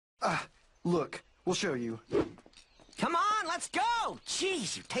Look, we'll show you. Come on, let's go!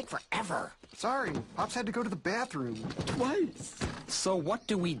 Jeez, you take forever. Sorry, Pops had to go to the bathroom. Twice. So what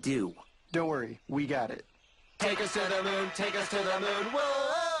do we do? Don't worry, we got it. Take us to the moon, take us to the moon,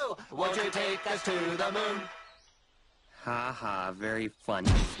 whoa! Won't you take us to the moon? Ha ha, very funny.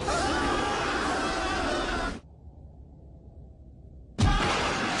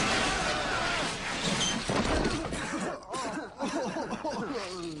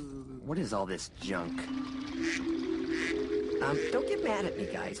 What is all this junk? Don't get mad at me,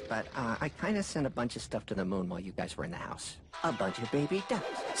 guys, but I kind of sent a bunch of stuff to the moon while you guys were in the house. A bunch of baby ducks.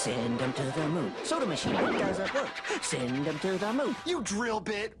 Send them to the moon. Soda machine doesn't work. Send them to the moon. You drill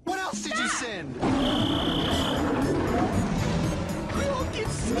bit! What else did you send? Look, it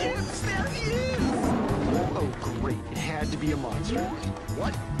skips! There he is! Oh, great. It had to be a monster.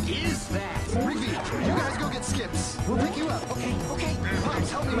 What is that? Rigby, you guys go get Skips. We'll pick you up. Okay, okay.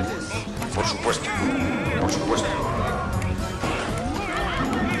 Pops, help me with this. Por supuesto. Por supuesto.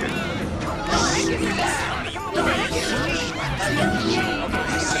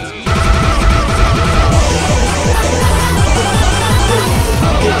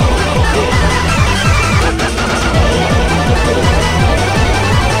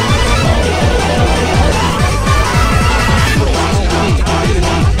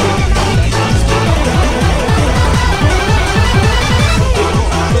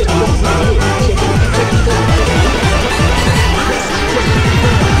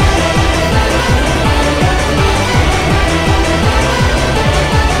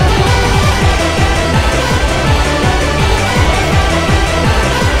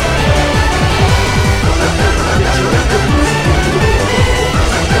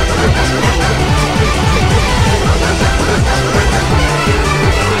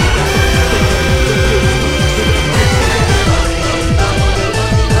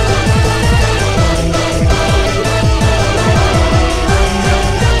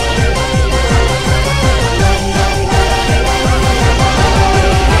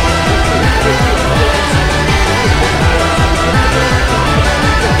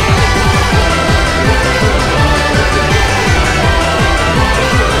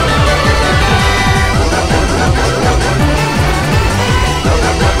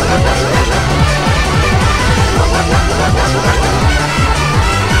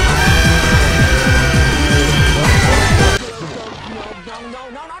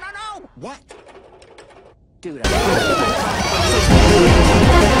 What? Dude,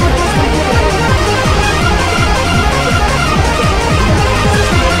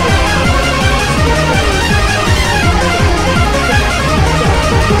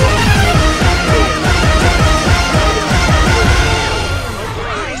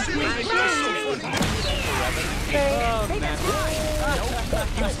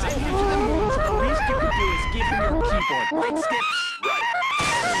 Right, Skips? Right.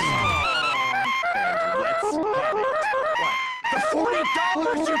 And let's have it. What? The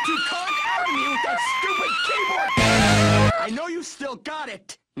 $40 you two conned out of me with that stupid keyboard! I know you still got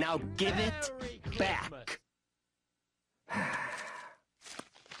it. Now give it back.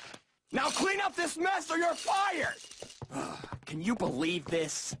 Now clean up this mess or you're fired! Can you believe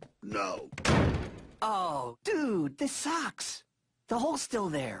this? No. Oh, dude, this sucks. The hole's still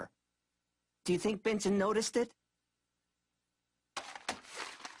there. Do you think Benson noticed it?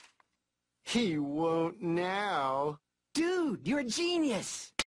 He won't now. Dude, you're a genius.